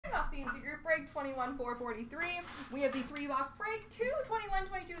CNC group break 21-443. We have the 3-box break, 2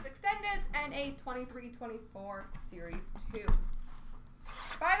 21-22s extendeds, and a 23-24 Series 2.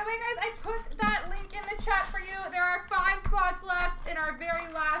 By the way, guys, I put that link in the chat for you. There are 5 spots left in our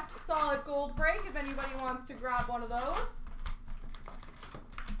very last solid gold break, if anybody wants to grab one of those.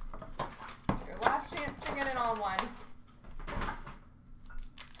 Your last chance to get in on one.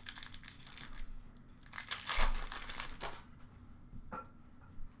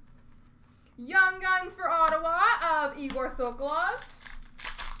 Young Guns for Ottawa of Igor Sokolov.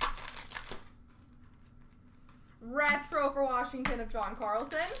 Retro for Washington of John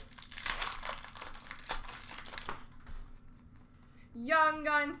Carlson. Young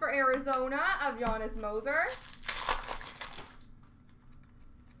Guns for Arizona of Jonas Moser.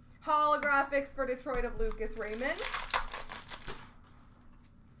 Holographics for Detroit of Lucas Raymond.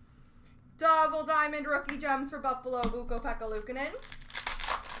 Double Diamond Rookie Gems for Buffalo, Ukko-Pekka Luukkonen.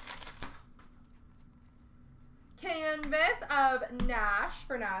 Canvas of Nash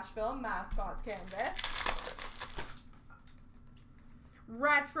for Nashville, Mascots Canvas.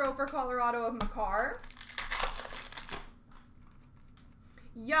 Retro for Colorado of Makar.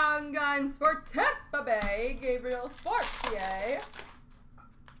 Young Guns for Tampa Bay, Gabriel Fortier.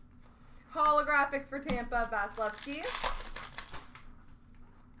 Holographics for Tampa, Vasilevsky.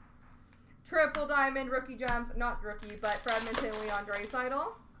 Triple Diamond Rookie Gems, not rookie, but for Edmonton, Leon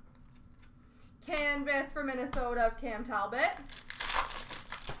Draisaitl. Canvas for Minnesota of Cam Talbot.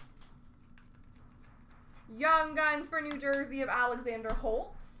 Young Guns for New Jersey of Alexander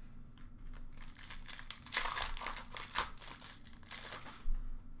Holtz.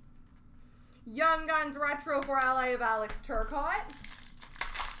 Young Guns Retro for LA of Alex Turcotte.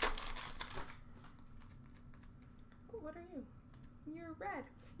 Oh, what are you? You're red.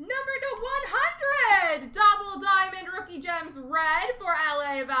 Number to 100! Double Diamond Rookie Gems Red for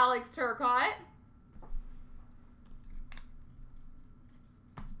LA of Alex Turcotte.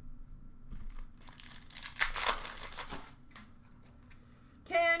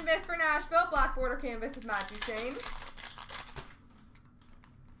 Canvas for Nashville, Black Border Canvas of Matt Duchene.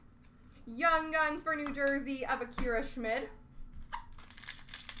 Young Guns for New Jersey of Akira Schmid.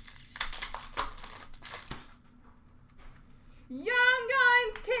 Young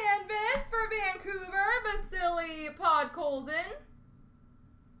Guns Canvas for Vancouver, Vasily Podkolzin.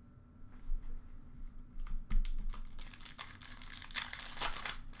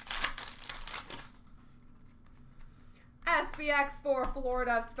 SPX for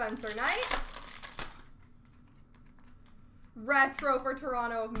Florida of Spencer Knight. Retro for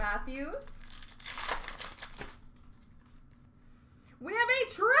Toronto of Matthews. We have a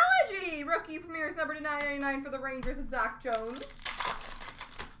trilogy! Rookie premieres number to 999 for the Rangers of Zach Jones.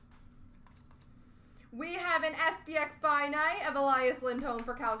 We have an SPX by night of Elias Lindholm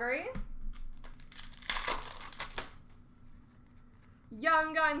for Calgary.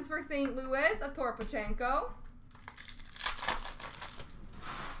 Young Guns for St. Louis of Torpachenko.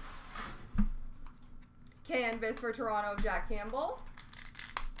 Canvas for Toronto of Jack Campbell.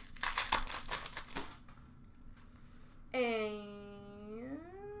 And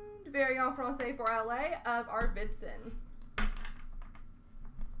Variant Francais for LA of Arvidsson.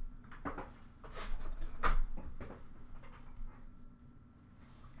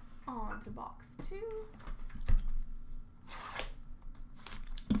 On to box 2.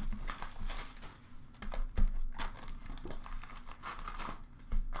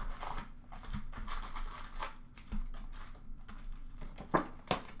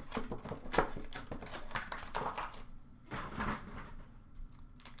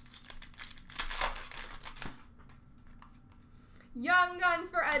 Young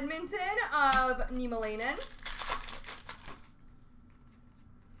Guns for Edmonton of Niemelainen.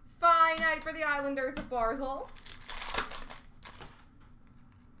 Finite for the Islanders of Barzal.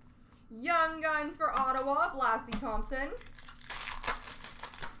 Young Guns for Ottawa of Lassie Thompson.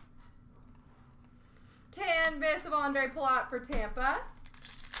 Canvas of Andre Palat for Tampa.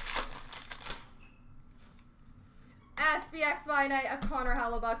 SPX Finite of Connor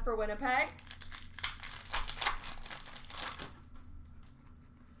Hellebuck for Winnipeg.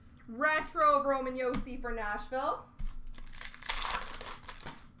 Retro of Roman Josi for Nashville.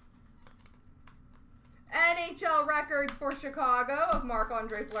 NHL Records for Chicago of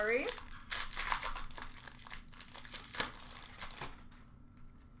Marc-Andre Fleury.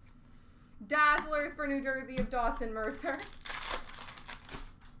 Dazzlers for New Jersey of Dawson Mercer.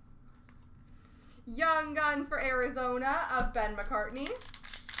 Young Guns for Arizona of Ben McCartney.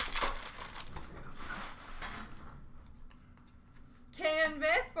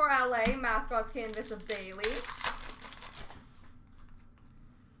 Canvas for LA, Mascots Canvas of Bailey.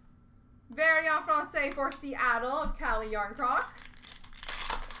 Variant Francais for Seattle of Cali Yarncroc.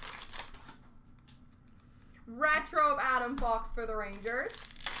 Retro of Adam Fox for the Rangers.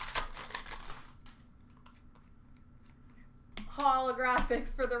 Holographics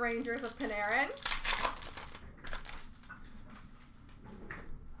for the Rangers of Panarin.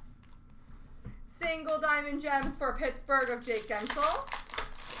 Single Diamond Gems for Pittsburgh of Jake Gensel.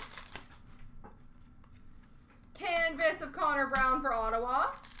 Canvas of Connor Brown for Ottawa.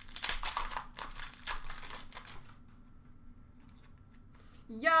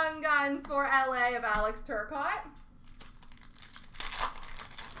 Young Guns for LA of Alex Turcotte.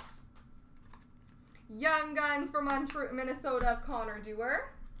 Young Guns for Minnesota of Connor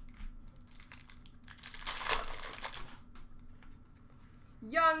Dewar.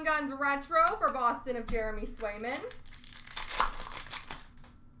 Young Guns Retro for Boston of Jeremy Swayman.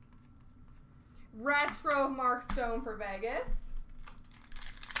 Retro of Mark Stone for Vegas.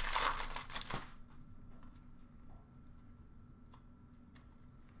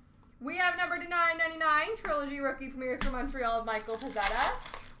 We have number to 999, Trilogy Rookie Premieres for Montreal of Michael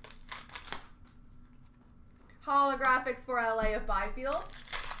Pezzetta. Holographics for LA of Byfield.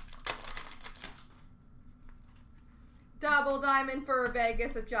 Double Diamond for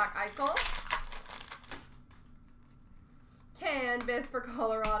Vegas of Jack Eichel. Canvas for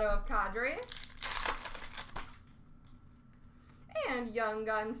Colorado of Kadri. And Young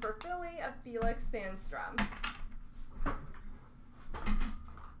Guns for Philly of Felix Sandstrom.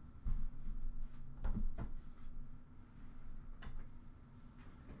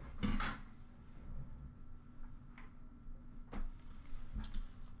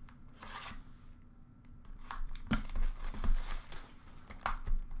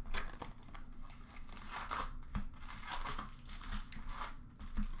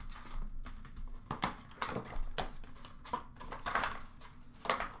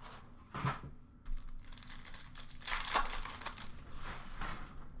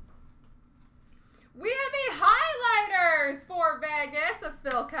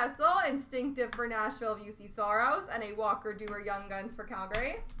 Phil Kessel, Instinctive for Nashville of UC Soros, and a Walker Dewar Young Guns for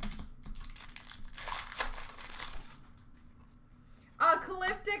Calgary.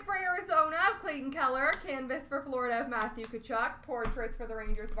 Ecliptic for Arizona of Clayton Keller, Canvas for Florida of Matthew Tkachuk, Portraits for the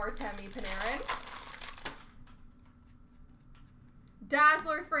Rangers of Artemi Panarin.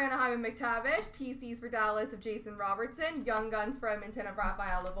 Dazzlers for Anaheim and McTavish, PCs for Dallas of Jason Robertson, Young Guns for Edmonton of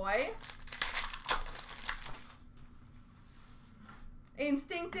Raphael Lavoie.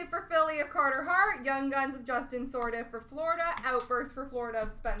 Instinctive for Philly of Carter Hart, Young Guns of Justin Sordiff for Florida, Outburst for Florida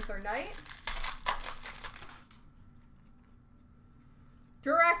of Spencer Knight.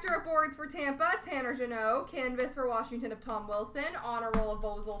 Director of Boards for Tampa, Tanner Jeannot, Canvas for Washington of Tom Wilson, Honor Roll of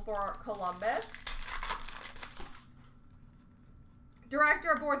Vozil for Columbus.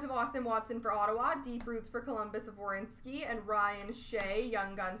 Director of Boards of Austin Watson for Ottawa, Deep Roots for Columbus of Warinsky, and Ryan Shea,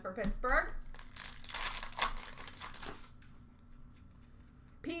 Young Guns for Pittsburgh.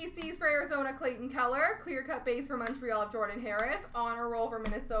 PCs for Arizona, Clayton Keller. Clear Cut Base for Montreal of Jordan Harris. Honor Roll for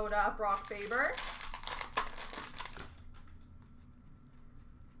Minnesota, Brock Faber.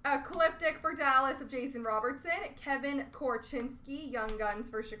 Ecliptic for Dallas of Jason Robertson. Kevin Korchinski, Young Guns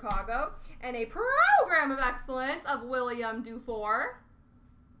for Chicago. And a Program of Excellence of William Dufour.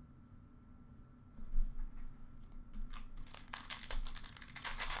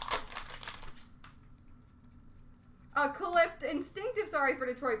 Instinctive, for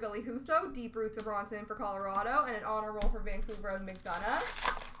Detroit, Billy Husso. Deep Roots of Bronson for Colorado. And an Honor Roll for Vancouver of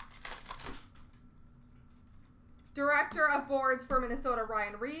McDonough. Director of Boards for Minnesota,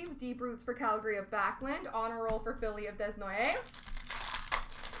 Ryan Reeves. Deep Roots for Calgary of Backlund. Honor Roll for Philly of Desnoyers.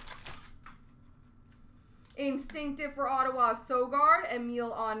 Instinctive for Ottawa of Sogard.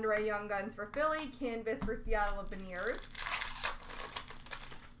 Emile Andre, Young Guns for Philly. Canvas for Seattle of Beniers.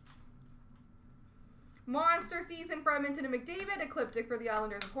 Monster Season for Edmonton and McDavid. Ecliptic for the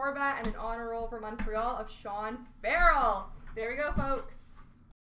Islanders of Horvat. And an Honor Roll for Montreal of Sean Farrell. There we go, folks.